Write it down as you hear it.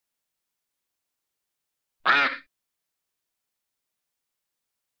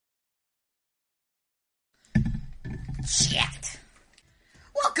Shit!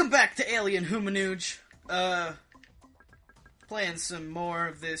 Welcome back to Alien Hominid. Playing some more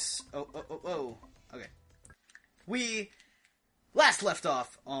of this. Okay. We last left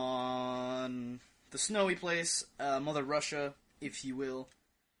off on the snowy place, Mother Russia, if you will.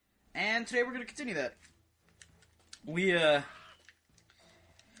 And today we're gonna continue that. We,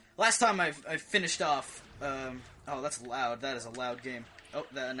 last time I finished off, oh, that's loud. That is a loud game. Oh,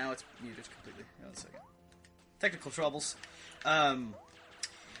 now it's muted completely. Hang on a second. Technical troubles.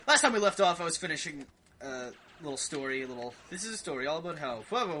 Last time we left off, I was finishing a little story, this is a story all about how,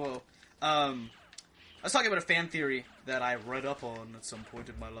 I was talking about a fan theory that I read up on at some point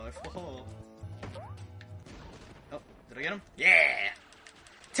in my life. Oh, did I get him? Yeah!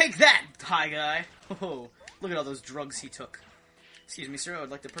 Take that, high guy! Oh, look at all those drugs he took. Excuse me, sir, I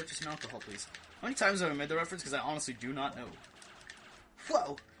would like to purchase some alcohol, please. How many times have I made the reference? Because I honestly do not know.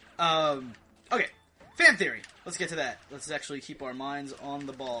 Whoa! Okay. Fan theory. Let's get to that. Let's actually keep our minds on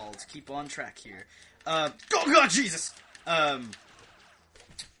the ball. Let's keep on track here. Oh god, Jesus!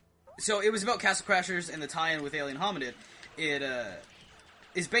 So it was about Castle Crashers and the tie-in with Alien Hominid. It,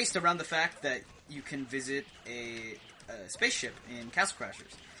 is based around the fact that you can visit a spaceship in Castle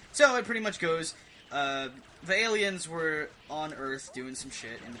Crashers. So it pretty much goes, the aliens were on Earth doing some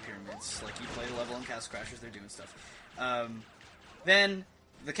shit in the pyramids. Like, you play the level in Castle Crashers, they're doing stuff. Then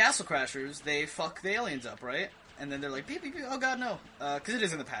the Castle Crashers, they fuck the aliens up, right? And then they're like, beep, beep, beep, oh god, no. Because it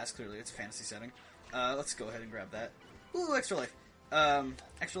is in the past, clearly. It's a fantasy setting. Let's go ahead and grab that. Ooh, extra life.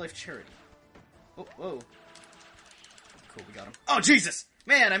 Extra life charity. Oh, whoa. Cool, we got him. Oh, Jesus!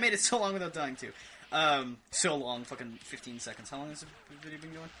 Man, I made it so long without dying, too. So long, fucking 15 seconds. How long has the video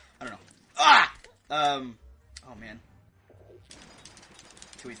been going? I don't know. Ah! Oh, man.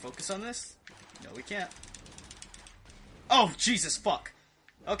 Can we focus on this? No, we can't. Oh, Jesus, fuck.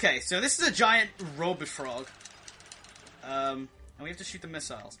 Okay, so this is a giant robot frog. And we have to shoot the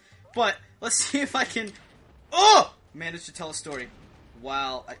missiles. But, let's see if I can... Oh! Manage to tell a story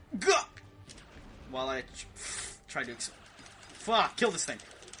while I... While I try to... Fuck, kill this thing.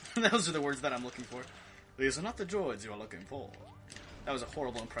 Those are the words that I'm looking for. These are not the droids you are looking for. That was a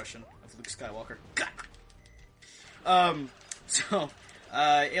horrible impression of Luke Skywalker.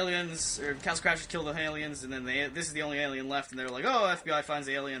 Aliens, or Castle Crashers kill the aliens, and then this is the only alien left, and they're like, oh, FBI finds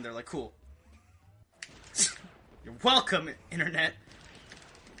the alien, they're like, cool. You're welcome, Internet.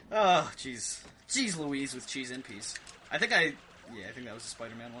 Oh, jeez. Jeez Louise with cheese and peas. I think that was a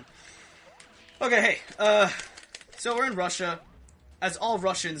Spider-Man one. Okay, hey, so we're in Russia. As all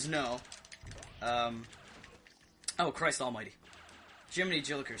Russians know, oh, Christ almighty. Jiminy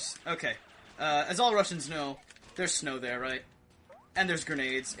Jillikers. Okay, as all Russians know, there's snow there, right? And there's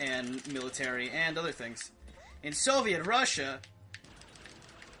grenades, and military, and other things. In Soviet Russia,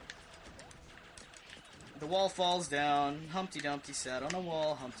 the wall falls down, Humpty Dumpty sat on a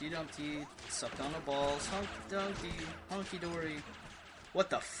wall, Humpty Dumpty sucked on the balls, Humpty Dumpty, hunky dory. What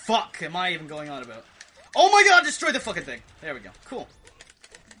the fuck am I even going on about? Oh my god, destroy the fucking thing! There we go. Cool.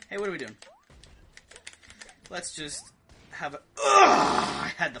 Hey, what are we doing? Let's just have a... Ugh!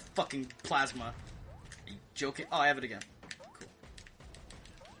 I had the fucking plasma. Are you joking? Oh, I have it again.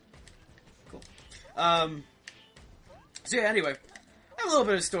 Cool. So yeah, anyway. I have a little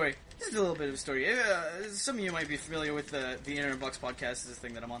bit of a story. This is a little bit of a story. Some of you might be familiar with the Internet Bucks podcast, is this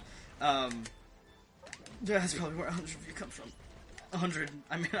thing that I'm on. Yeah, that's probably where 100 of you come from. 100.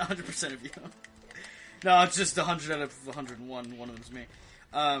 I mean, 100% of you. No, it's just 100 out of 101. One of them's me.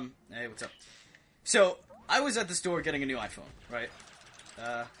 Hey, what's up? So, I was at the store getting a new iPhone, right?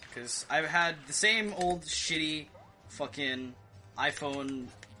 Because I've had the same old shitty fucking iPhone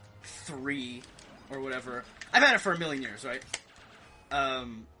 3 or whatever. I've had it for a million years, right?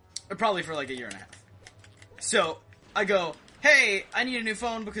 Or probably for like a year and a half. So, I go, hey, I need a new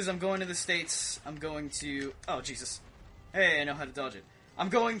phone because I'm going to the States. I'm going to... Oh, Jesus. Hey, I know how to dodge it. I'm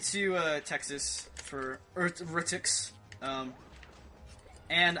going to Texas for Rutix,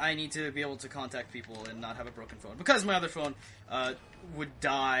 and I need to be able to contact people and not have a broken phone. Because my other phone would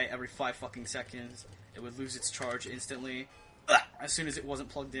die every 5 fucking seconds. It would lose its charge instantly as soon as it wasn't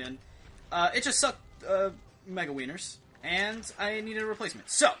plugged in. It just sucked mega wieners, and I needed a replacement.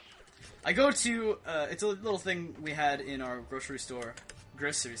 So, I go to, it's a little thing we had in our grocery store.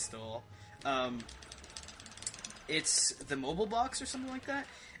 It's the mobile box or something like that.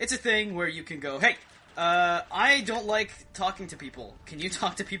 It's a thing where you can go, hey, I don't like talking to people. Can you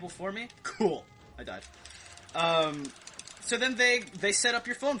talk to people for me? Cool. I died. So then they set up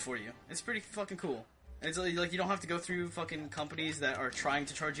your phone for you. It's pretty fucking cool. It's like you don't have to go through fucking companies that are trying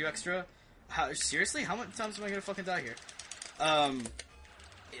to charge you extra. Seriously? How many times am I gonna fucking die here?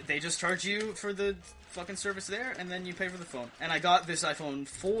 they just charge you for the fucking service there, and then you pay for the phone. And I got this iPhone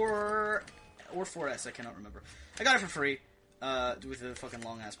 4 or 4S, I cannot remember. I got it for free, with a fucking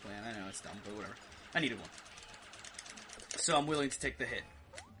long-ass plan. I know, it's dumb, but whatever. I needed one. So I'm willing to take the hit.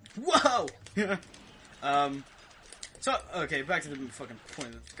 Whoa! So, okay, back to the fucking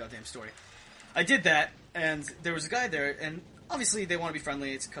point of the goddamn story. I did that, and there was a guy there, and obviously they want to be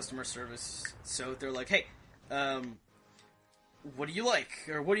friendly, it's customer service, so they're like, hey, what do you like?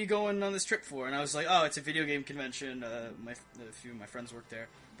 Or what are you going on this trip for? And I was like, oh, it's a video game convention, a few of my friends work there,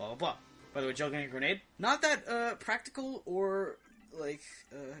 blah, blah, blah. By the way, juggling a grenade, not that, practical or, like,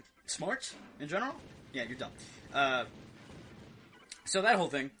 smart, in general. Yeah, you're dumb. So that whole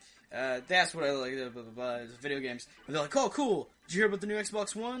thing, they asked what I like, blah, blah, blah, video games, and they're like, oh, cool, did you hear about the new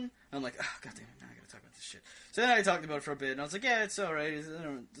Xbox One? And I'm like, oh, goddamn it, now I gotta talk about this shit. So then I talked about it for a bit, and I was like, yeah, it's alright,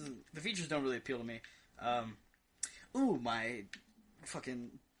 the features don't really appeal to me. Ooh, my fucking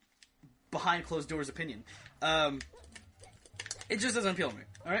behind closed doors opinion. It just doesn't appeal to me,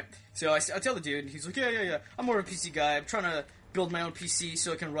 alright? So I tell the dude, and he's like, yeah, I'm more of a PC guy, I'm trying to build my own PC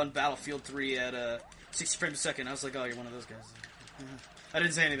so I can run Battlefield 3 at 60 frames a second. I was like, oh, you're one of those guys. I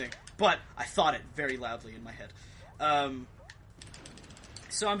didn't say anything, but I thought it very loudly in my head.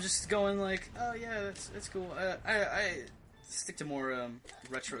 So I'm just going like, oh yeah, that's cool. I stick to more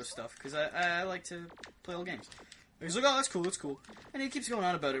retro stuff because I like to play old games. And he's like, oh, that's cool, and he keeps going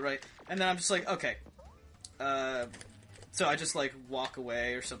on about it, right? And then I'm just like, okay. So I just like walk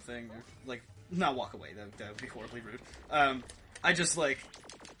away or something, or like not walk away. That would be horribly rude. I just like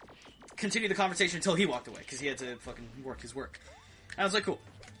continue the conversation until he walked away because he had to fucking work his work. And I was like, cool.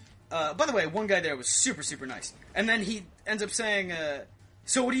 By the way, one guy there was super, super nice. And then he ends up saying,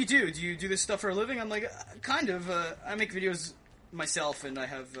 so what do you do? Do you do this stuff for a living? I'm like, kind of. I make videos myself, and I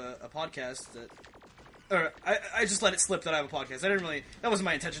have a podcast that... Or, I just let it slip that I have a podcast. I didn't really... That wasn't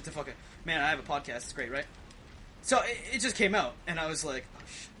my intention to fucking... Man, I have a podcast. It's great, right? So, it just came out, and I was like, oh,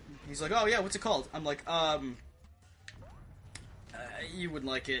 shit. He's like, oh, yeah, what's it called? I'm like, you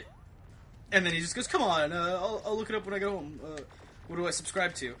wouldn't like it. And then he just goes, come on, I'll look it up when I get home. What do I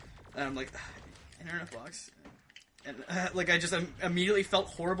subscribe to? And I'm like, Internet Box. And, like, I just immediately felt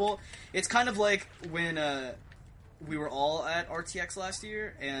horrible. It's kind of like when, we were all at RTX last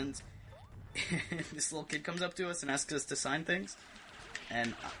year, and this little kid comes up to us and asks us to sign things.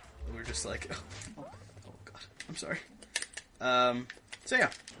 And we're just like, oh God, I'm sorry. So yeah.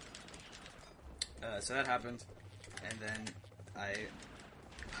 So that happened. And then I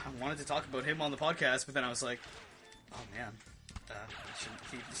wanted to talk about him on the podcast, but then I was like, oh man.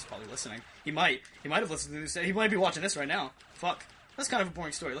 He's probably listening. He might have listened to this. He might be watching this right now. Fuck. That's kind of a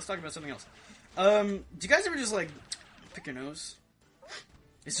boring story. Let's talk about something else. Do you guys ever just, like, pick your nose?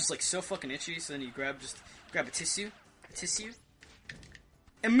 It's just, like, so fucking itchy, so then you grab a tissue.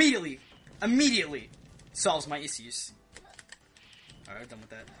 Immediately solves my issues. Alright, done with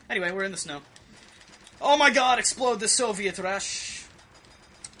that. Anyway, we're in the snow. Oh my god, explode the Soviet rash.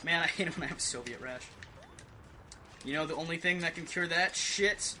 Man, I hate it when I have a Soviet rash. You know the only thing that can cure that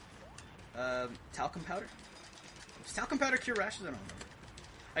shit? Talcum powder? Does talcum powder cure rashes? I don't remember.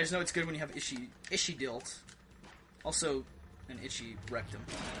 I just know it's good when you have itchy dilt. Also, an itchy rectum.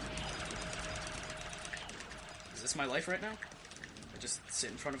 Is this my life right now? I just sit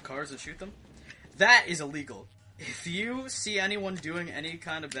in front of cars and shoot them? That is illegal. If you see anyone doing any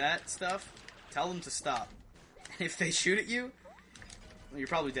kind of that stuff, tell them to stop. And if they shoot at you, well, you're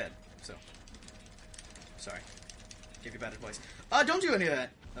probably dead. So, sorry. Give you bad advice. Don't do any of that.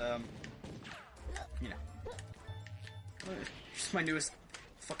 You know. It's my newest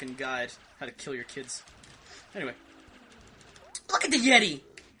fucking guide. How to kill your kids. Anyway. Look at the Yeti!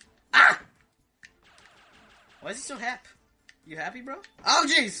 Ah! Why is he so happy? You happy, bro? Oh,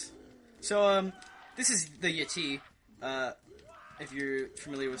 jeez! So, this is the Yeti. If you're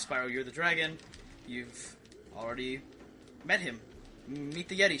familiar with Spyro You're the Dragon, you've already met him. Meet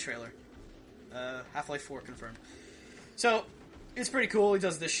the Yeti trailer. Half-Life 4 confirmed. So, it's pretty cool. He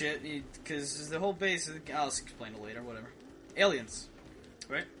does this shit, because the whole base... I'll explain it later, whatever. Aliens.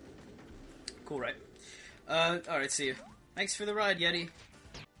 Right? Cool, right? Alright, see you. Thanks for the ride, Yeti.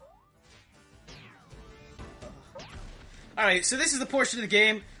 Alright, so this is the portion of the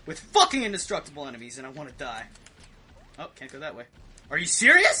game with fucking indestructible enemies, and I want to die. Oh, can't go that way. Are you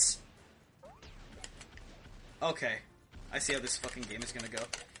serious? Okay. I see how this fucking game is gonna go.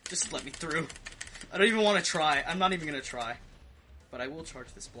 Just let me through. I don't even want to try. I'm not even gonna try. But I will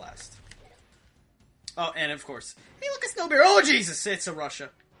charge this blast. Oh, and of course. Hey, look, a snow bear. Oh, Jesus! It's a Russia.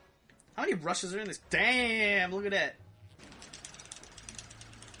 How many Russias are in this? Damn, look at that.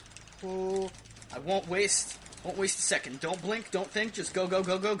 Oh, I won't waste Won't waste a second. Don't blink, don't think, just go, go,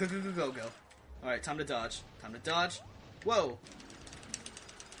 go, go, go, go, go, go, go. Alright, time to dodge. Time to dodge. Whoa.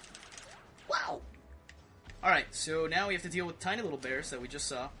 Wow. Alright, so now we have to deal with tiny little bears that we just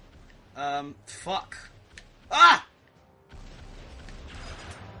saw. Fuck. Ah!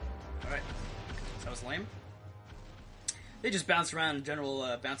 Alright. That was lame. They just bounce around in general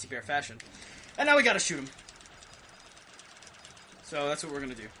bouncy bear fashion. And now we gotta shoot them. So that's what we're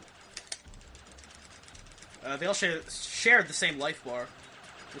gonna do. They all shared the same life bar,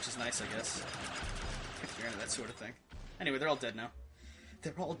 which is nice, I guess. If you're into that sort of thing. Anyway, they're all dead now.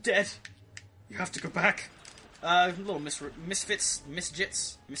 They're all dead! You have to go back! Little misfits,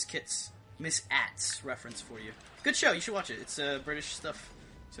 misjits, miskits, misats reference for you. Good show, you should watch it. It's British stuff.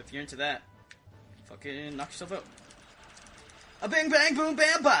 So if you're into that, fucking knock yourself out. A bang bang boom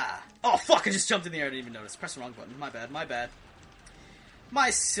bam ba! Oh fuck, I just jumped in the air, I didn't even notice. Press the wrong button. My bad, my bad.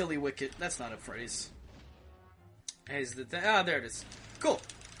 My silly wicket. That's not a phrase. Hey, is there it is. Cool.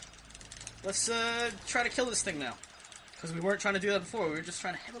 Let's try to kill this thing now. Because we weren't trying to do that before, we were just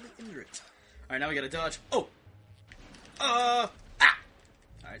trying to heavily injure it. Alright, now we gotta dodge. Oh! Ah!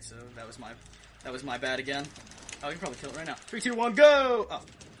 Alright, so that was my bad again. Oh, you can probably kill it right now. 3, 2, 1, go! Oh.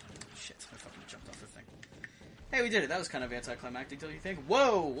 Shit, I fucking jumped off the thing. Hey, we did it. That was kind of anticlimactic, don't you think?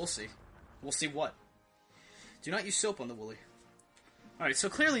 Whoa! We'll see. We'll see what. Do not use soap on the woolly. Alright, so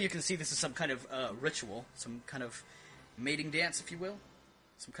clearly you can see this is some kind of ritual. Some kind of mating dance, if you will.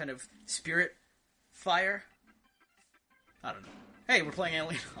 Some kind of spirit fire. I don't know. Hey, we're playing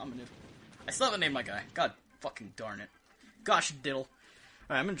Alien Hominid. I still haven't named my guy. God fucking darn it. Gosh diddle.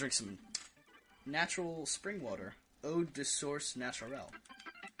 Alright, I'm gonna drink some natural spring water. Eau de source naturelle.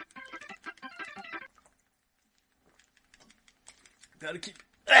 Gotta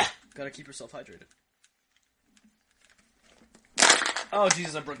keep yourself hydrated. Oh,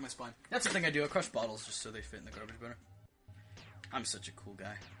 Jesus, I broke my spine. That's the thing I do. I crush bottles just so they fit in the garbage burner. I'm such a cool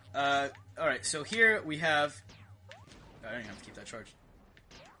guy. Alright, so here we have... I don't even have to keep that charged.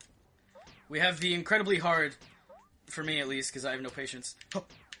 We have the incredibly hard, for me at least, because I have no patience.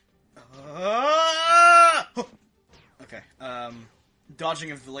 Okay,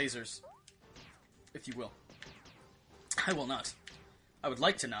 dodging of the lasers, if you will. I will not. I would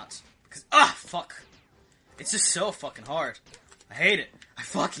like to not. Because, fuck. It's just so fucking hard. I hate it. I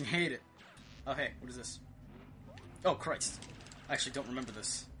fucking hate it. Oh, hey, what is this? Oh, Christ. I actually don't remember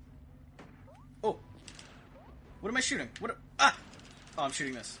this. Oh. What am I shooting? Oh, I'm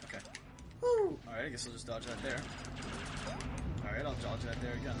shooting this. Okay. Woo! Alright, I guess I'll just dodge that there. Alright, I'll dodge that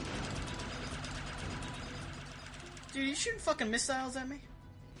there again. Dude, you shooting fucking missiles at me?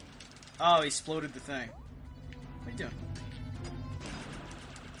 Oh, he exploded the thing. What are you doing?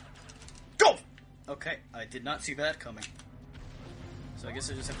 Go! Okay, I did not see that coming. So I guess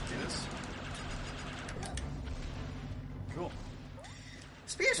I just have to do this. Cool.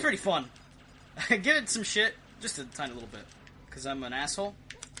 This game's pretty fun. Give it some shit, just a tiny little bit. Because I'm an asshole.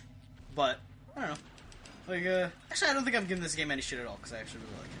 But, I don't know. Like, actually, I don't think I'm giving this game any shit at all, because I actually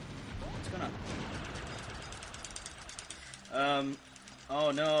really like it. What's going on?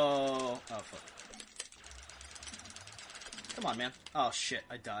 Oh no. Oh, fuck. Come on, man. Oh, shit,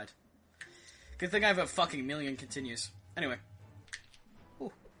 I died. Good thing I have a fucking million continues. Anyway.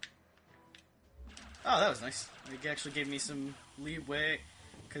 Ooh. Oh, that was nice. It actually gave me some leeway.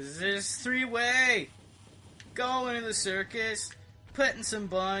 Because there's 3-way. Going to the circus. Putting some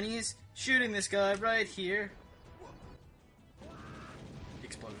bunnies. Shooting this guy right here. He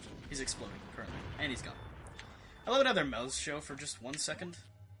exploded. He's exploding currently. And he's gone. I love it how their mouths show for just 1 second.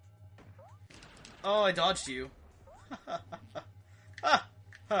 Oh, I dodged you.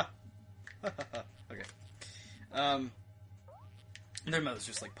 Okay. Their mouths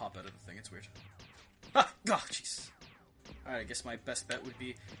just like pop out of the thing. It's weird. Oh, jeez. Alright, I guess my best bet would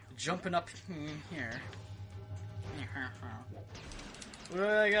be jumping up here. What do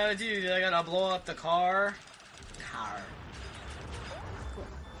I gotta do? Do I gotta blow up the car?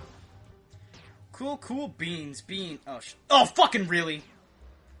 Cool. Cool beans. Oh, fucking really?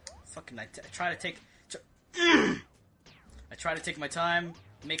 Fucking, I try to take... I try to take my time,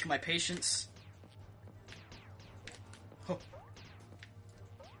 make my patience. Oh.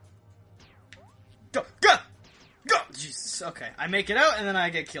 Go! Jesus, okay. I make it out and then I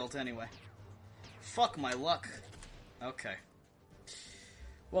get killed anyway. Fuck my luck. Okay.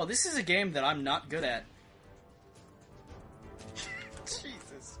 Well, this is a game that I'm not good at.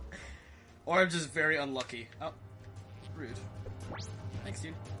 Jesus. Or I'm just very unlucky. Oh. Rude. Thanks,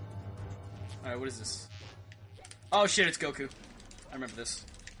 dude. Alright, what is this? Oh shit, it's Goku. I remember this.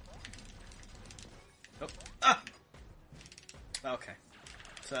 Oh. Ah! Okay.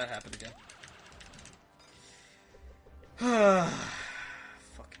 So that happened again.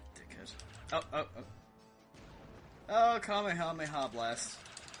 Fucking dickhead. Oh. Oh, Kamehameha Blast.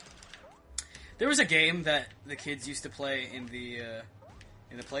 There was a game that the kids used to play in the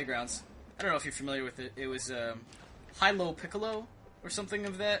playgrounds. I don't know if you're familiar with it. It was High-Low Piccolo or something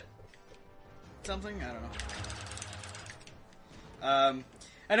of that. Something? I don't know.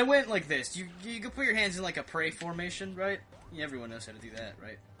 And it went like this. You could put your hands in like a pray formation, right? Yeah, everyone knows how to do that,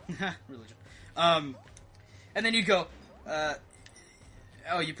 right? Religion. And then you go,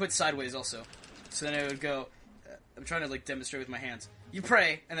 you put sideways also. So then it would go, I'm trying to like demonstrate with my hands. You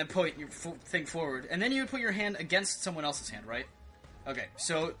pray, and then point your thing forward, and then you would put your hand against someone else's hand, right? Okay,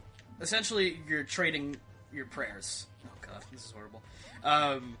 so essentially you're trading your prayers. Oh god, this is horrible.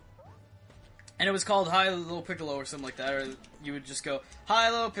 And it was called High-Low Piccolo or something like that, or you would just go,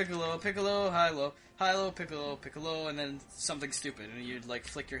 High-Low Piccolo, Piccolo, High-Low, High-Low Piccolo, Piccolo, and then something stupid, and you'd like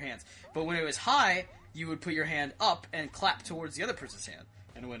flick your hands. But when it was high, you would put your hand up and clap towards the other person's hand.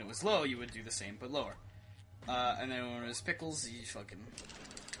 And when it was low, you would do the same, but lower. And then when it was pickles,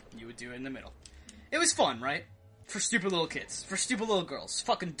 you would do it in the middle. It was fun, right? For stupid little kids. For stupid little girls.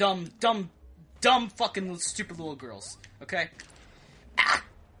 Fucking dumb fucking stupid little girls. Okay? Ah!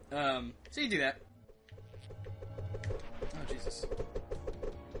 So you do that. Oh, Jesus.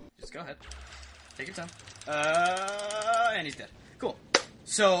 Just go ahead. Take your time. And he's dead. Cool.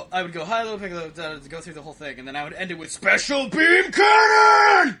 So, I would go High-Low Piccolo to go through the whole thing, and then I would end it with Special Beam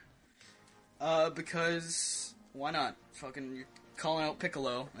Cannon! Because, why not? Fucking, you're calling out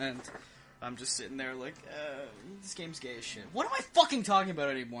Piccolo, and I'm just sitting there like, this game's gay as shit. What am I fucking talking about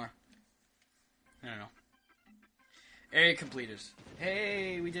anymore? I don't know. Area completed.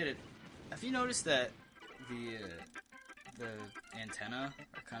 Hey, we did it. Have you noticed that the antenna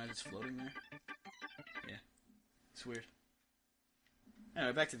are kind of just floating there? Yeah. It's weird.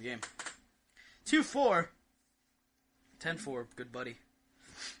 Anyway, back to the game. 2-4. 10-4, good buddy.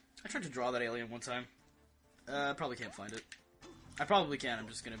 I tried to draw that alien one time. Probably can't find it. I probably can, I'm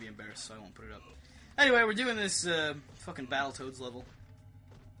just gonna be embarrassed, so I won't put it up. Anyway, we're doing this, fucking Battletoads level.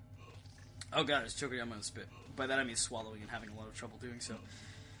 Oh god, it's choking on my own spit. By that I mean swallowing and having a lot of trouble doing so.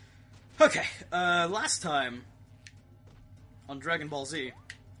 Okay, last time on Dragon Ball Z,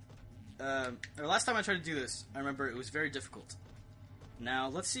 or last time I tried to do this, I remember it was very difficult. Now,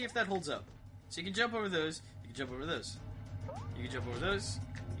 let's see if that holds up. So you can jump over those, you can jump over those. You can jump over those,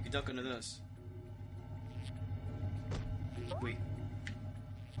 you can duck under those. Wait.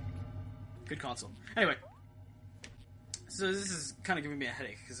 Good console. Anyway. So this is kind of giving me a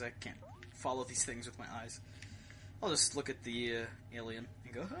headache, because I can't follow these things with my eyes. I'll just look at the alien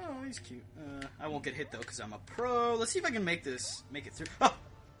and go, oh, he's cute. I won't get hit, though, because I'm a pro. Let's see if I can make it through. Oh!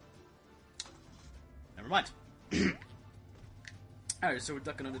 Never mind. Alright, so we're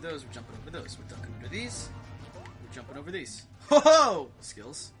ducking under those, we're jumping over those. We're ducking under these, we're jumping over these. Ho-ho!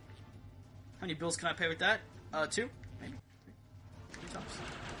 Skills. How many bills can I pay with that? 2? Maybe. 3 tops.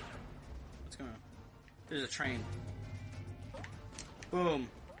 What's going on? There's a train. Boom.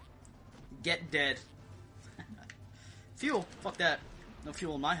 Get dead. Fuel. Fuck that. No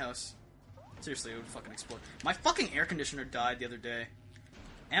fuel in my house. Seriously, it would fucking explode. My fucking air conditioner died the other day.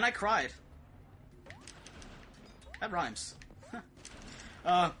 And I cried. That rhymes.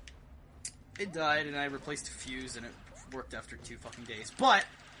 It died and I replaced a fuse and it worked after 2 fucking days. But,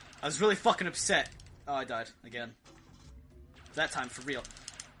 I was really fucking upset. Oh, I died. Again. That time, for real.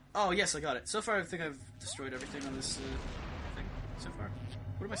 Oh, yes, I got it. So far, I think I've destroyed everything on this thing. So far.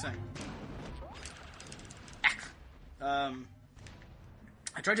 What am I saying?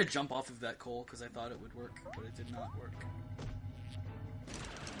 I tried to jump off of that coal because I thought it would work, but it did not work.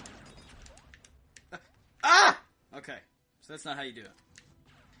 Ah! Okay. So that's not how you do it.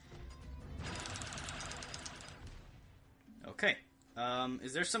 Okay.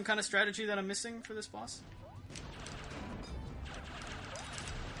 Is there some kind of strategy that I'm missing for this boss?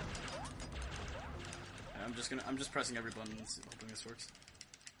 I'm just pressing every button and hoping this works.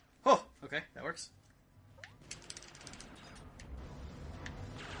 Oh! Okay, that works.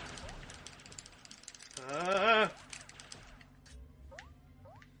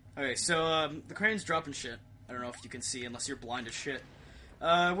 Okay, so, the crane's dropping shit. I don't know if you can see, unless you're blind as shit.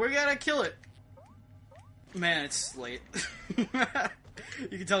 We're gonna kill it. Man, it's late. You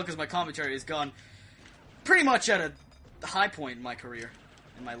can tell because my commentary has gone pretty much at a high point in my career.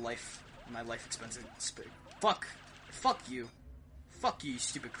 In my life expensive. Fuck you. Fuck you,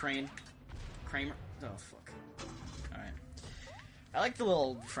 stupid crane. Kramer. Oh, fuck. Alright. I like the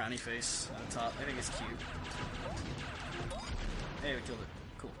little frowny face on top. I think it's cute. Hey, we killed it.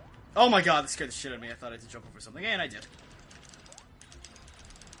 Cool. Oh my god, that scared the shit out of me. I thought I had to jump over something, and I did.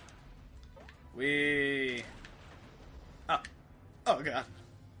 Oh god.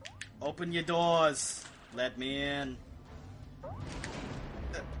 Open your doors. Let me in.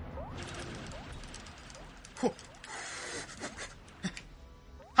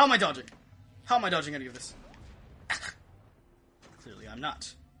 How am I dodging? How am I dodging any of this? Clearly I'm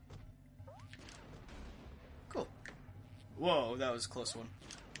not. Cool. Whoa, that was a close one.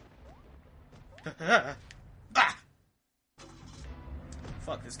 Ah!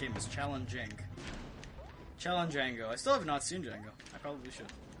 Fuck, this game is challenging. Challenge-ango. I still have not seen Django. I probably should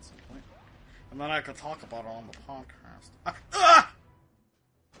at some point. And then I could talk about it on the podcast. Ah!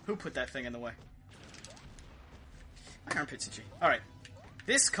 Who put that thing in the way? My armpit's itchy. Alright.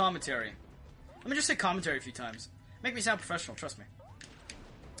 This commentary. Let me just say commentary a few times. Make me sound professional, trust me.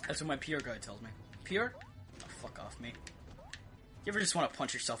 That's what my PR guy tells me. PR? Oh, fuck off me. You ever just want to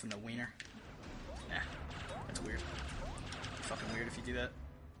punch yourself in the wiener? Nah. That's weird. Fucking weird if you do that.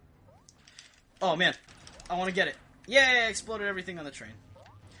 Oh man. I want to get it. Yay! I exploded everything on the train.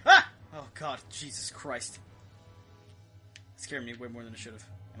 Ah! Oh god, Jesus Christ. It scared me way more than it should have.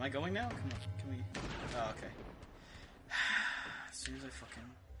 Am I going now? Come on, can we... Oh, okay.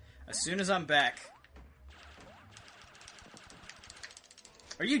 As soon as I'm back.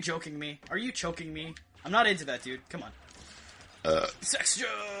 Are you joking me? Are you choking me? I'm not into that, dude. Come on. Sex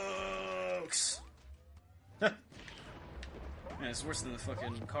jokes! Man, it's worse than the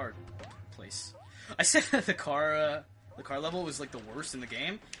fucking car place. I said that the car level was like the worst in the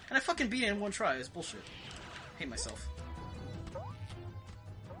game, and I fucking beat it in one try. It's bullshit. I hate myself.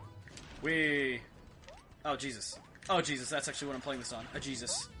 Wee. Oh, Jesus. Oh, Jesus. That's actually what I'm playing this on. A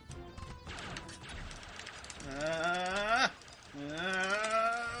Jesus.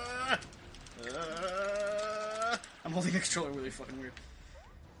 I'm holding the controller really fucking weird.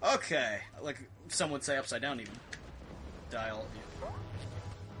 Okay. Like, some would say upside down even. Dial.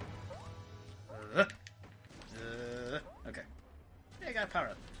 Okay. Yeah, I got power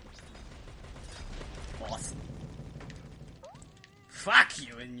up. Awesome. Fuck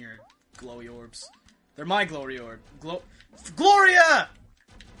you and your glowy orbs. They're my glory orb. Gloria!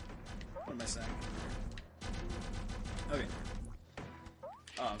 What am I saying? Okay.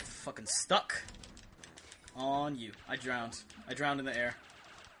 Oh, I'm fucking stuck. On you. I drowned. I drowned in the air.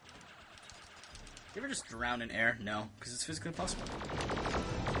 You ever just drown in air? No, because it's physically impossible.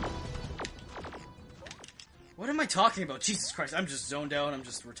 What am I talking about? Jesus Christ, I'm just zoned out. I'm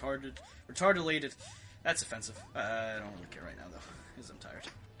just retarded. That's offensive. I don't really care right now, though, because I'm tired.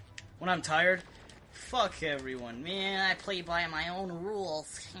 When I'm tired, fuck everyone. Man, I play by my own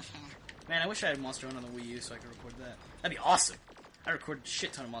rules. Man, I wish I had Monster Hunter on the Wii U so I could record that. That'd be awesome. I record a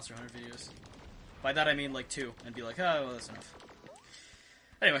shit ton of Monster Hunter videos. By that I mean like 2, and be like, oh, well, that's enough.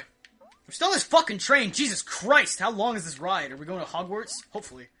 Anyway, we're still on this fucking train. Jesus Christ, how long is this ride? Are we going to Hogwarts?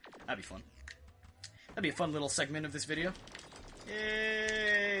 Hopefully. That'd be fun. That'd be a fun little segment of this video.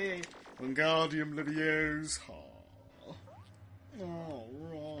 Yay! Wingardium Leviosa. Oh,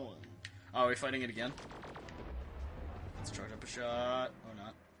 wrong. Oh, are we fighting it again? Let's charge up a shot. Or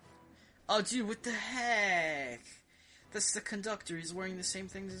not. Oh, dude, what the heck? That's the conductor. He's wearing the same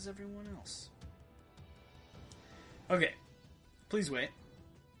things as everyone else. Okay. Please wait.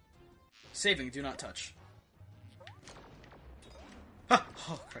 Saving, do not touch. Ah!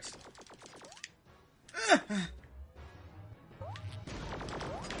 Oh, Christ.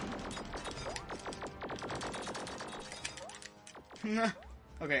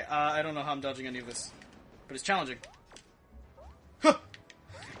 Okay, I don't know how I'm dodging any of this, but it's challenging. Alright,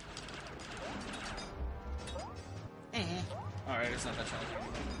 it's not that challenging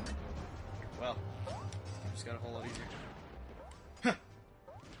anymore. Well, I just got a whole lot easier.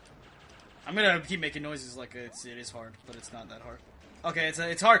 I'm gonna keep making noises like it is hard, but it's not that hard. Okay,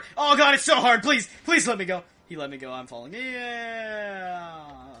 it's hard. Oh god, it's so hard! Please let me go. He let me go. I'm falling.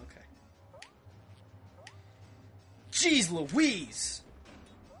 Yeah. Okay. Jeez Louise.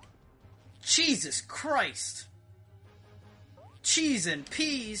 Jesus Christ. Cheese and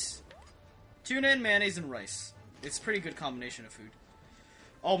peas. Tuna and mayonnaise and rice. It's a pretty good combination of food.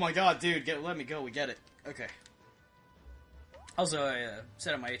 Oh my god, dude, let me go. We get it. Okay. Also, I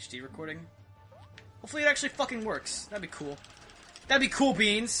set up my HD recording. Hopefully it actually fucking works. That'd be cool. That'd be cool,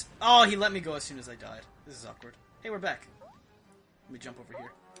 Beans. Oh, he let me go as soon as I died. This is awkward. Hey, we're back. Let me jump over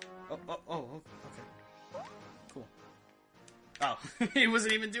here. Oh, okay. Cool. Oh, he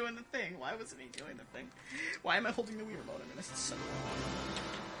wasn't even doing the thing. Why wasn't he doing the thing? Why am I holding the Wii remote? I mean, this is so...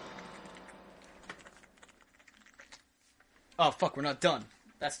 Oh, fuck, we're not done.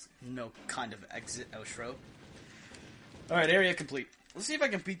 That's no kind of exit outro. Alright, area complete. Let's see if I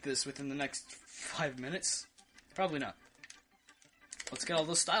can beat this within the next 5 minutes. Probably not. Let's get all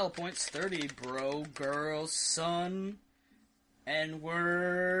those style points. 30, bro, girl, son. And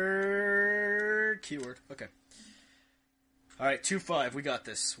we're... keyword. Okay. Alright, 2-5. We got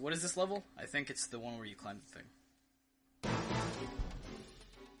this. What is this level? I think it's the one where you climb the thing.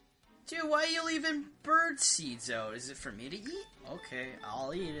 Dude, why are you leaving bird seeds out? Is it for me to eat? Okay,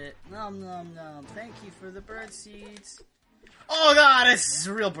 I'll eat it. Nom nom nom. Thank you for the bird seeds. Oh god, it's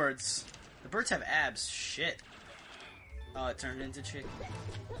real birds. The birds have abs. Shit. Oh, it turned into chicken.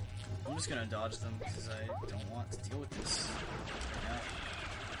 I'm just gonna dodge them because I don't want to deal with this right now.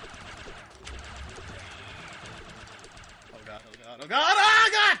 Oh god, oh god, oh god, oh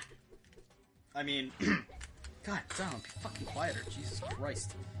god! I mean, god damn, be fucking quieter. Jesus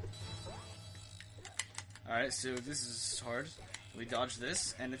Christ. Alright, so this is hard. We dodged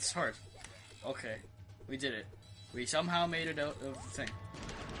this, and it's hard. Okay, we did it. We somehow made it out of the thing.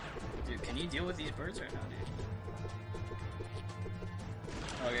 Dude, can you deal with these birds right now, dude?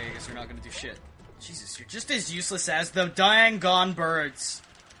 Okay, I guess you're not gonna do shit. Jesus, you're just as useless as the dang gone birds.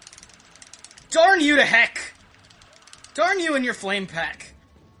 Darn you to heck! Darn you and your flame pack.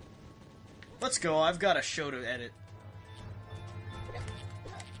 Let's go, I've got a show to edit.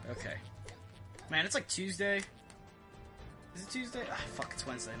 Okay. Man, it's like Tuesday. Is it Tuesday? Ah, fuck, it's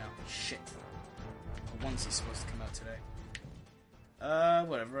Wednesday now. Shit. The onesie's supposed to come out today.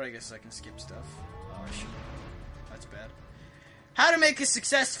 Whatever, I guess I can skip stuff. Oh, I shouldn't. That's bad. How to make a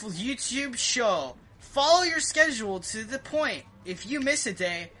successful YouTube show. Follow your schedule to the point. If you miss a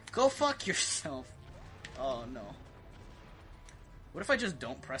day, go fuck yourself. Oh, no. What if I just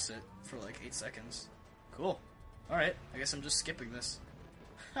don't press it for like 8 seconds? Cool. Alright, I guess I'm just skipping this.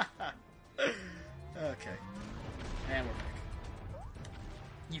 Okay. And we're back.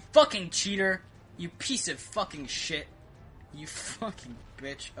 You fucking cheater! You piece of fucking shit! You fucking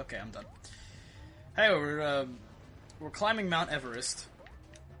bitch. Okay, I'm done. Hey, we're climbing Mount Everest.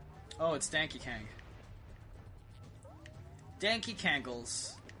 Oh, it's Danky Kang. Danky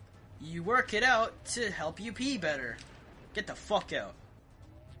Kangles. You work it out to help you pee better. Get the fuck out.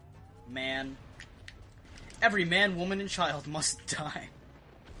 Man. Every man, woman, and child must die.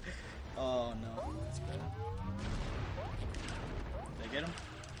 Oh no, that's bad. Did I get him?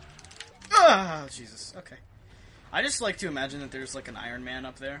 Ah, Jesus. Okay. I just like to imagine that there's like an Iron Man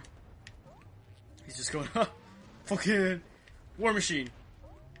up there. He's just going, huh, fucking War Machine.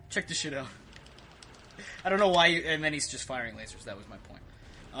 Check this shit out. I don't know why you, and then he's just firing lasers. That was my point.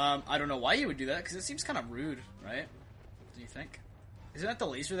 I don't know why you would do that, because it seems kind of rude, right? Do you think? Isn't that the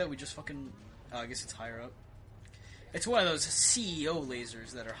laser that we just fucking... Oh, I guess it's higher up. It's one of those CEO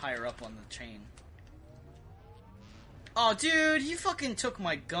lasers that are higher up on the chain. Oh, dude, you fucking took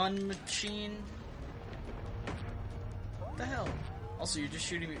my gun machine. What the hell? Also, you're just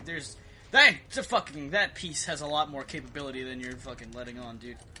shooting me. There's... That piece has a lot more capability than you're fucking letting on,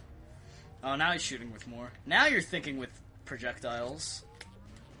 dude. Oh, now he's shooting with more. Now you're thinking with projectiles.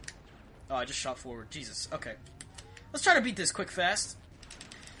 Oh, I just shot forward. Jesus. Okay. Let's try to beat this quick fast.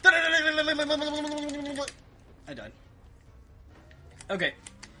 I died. Okay.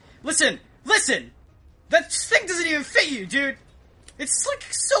 Listen! Listen! That thing doesn't even fit you, dude! It's like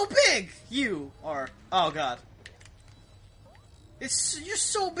so big! You are... Oh, God. You're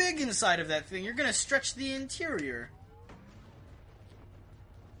so big inside of that thing, you're gonna stretch the interior.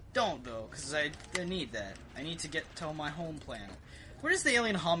 Don't, though, because I need that. I need to get to my home planet. Where does the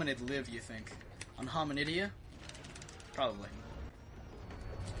alien hominid live, you think? On Hominidia? Probably.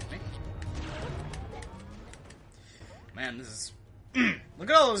 Excuse me? Man, this is... Look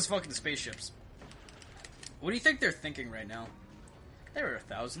at all those fucking spaceships. What do you think they're thinking right now? There are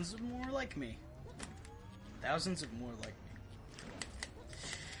thousands of more like me. Thousands of more like me.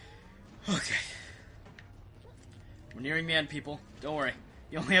 Okay. We're nearing the end, people. Don't worry.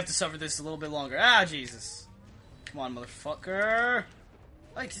 You only have to suffer this a little bit longer. Ah, Jesus. Come on, motherfucker.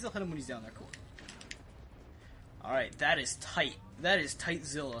 Oh, you can still hit him when he's down there. Cool. Alright, that is tight. That is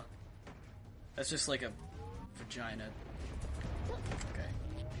tightzilla. That's just like a vagina. Okay.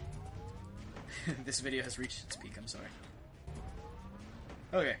 This video has reached its peak, I'm sorry.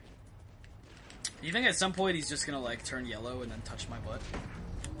 Okay. You think at some point he's just gonna, like, turn yellow and then touch my butt?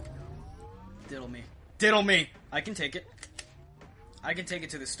 Diddle me. Diddle me! I can take it. I can take it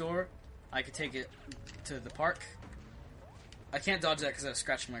to the store. I can take it to the park. I can't dodge that because I was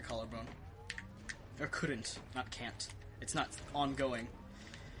scratching my collarbone. Or couldn't. Not can't. It's not ongoing.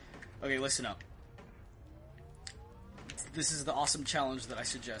 Okay, listen up. This is the awesome challenge that I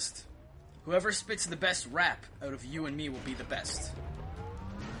suggest. Whoever spits the best rap out of you and me will be the best.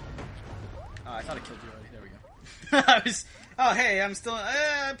 Oh, I thought I killed you already. There we go. I was... Oh, hey, I'm still...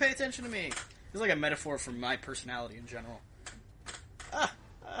 pay attention to me. It's like a metaphor for my personality in general.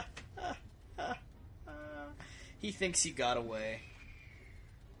 He thinks he got away.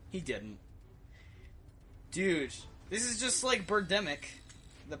 He didn't. Dude, this is just like Birdemic.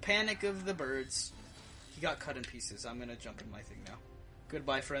 The panic of the birds. He got cut in pieces. I'm gonna jump in my thing now.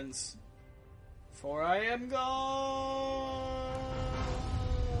 Goodbye, friends. For I am gone.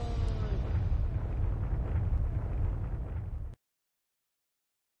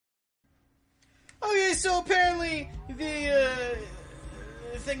 Okay, so apparently the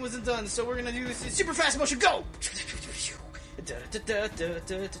thing wasn't done, so we're gonna do this in super fast motion. Go!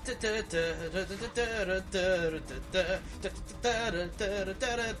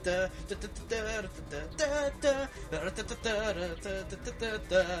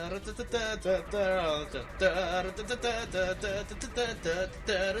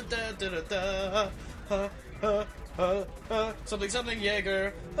 Something something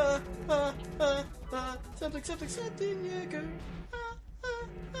Jaeger. Something something something Jaeger.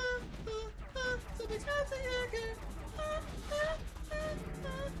 Something something Jaeger.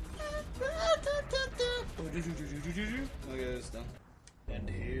 Okay, that's done. And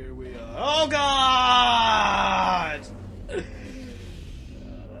here we are. Oh god!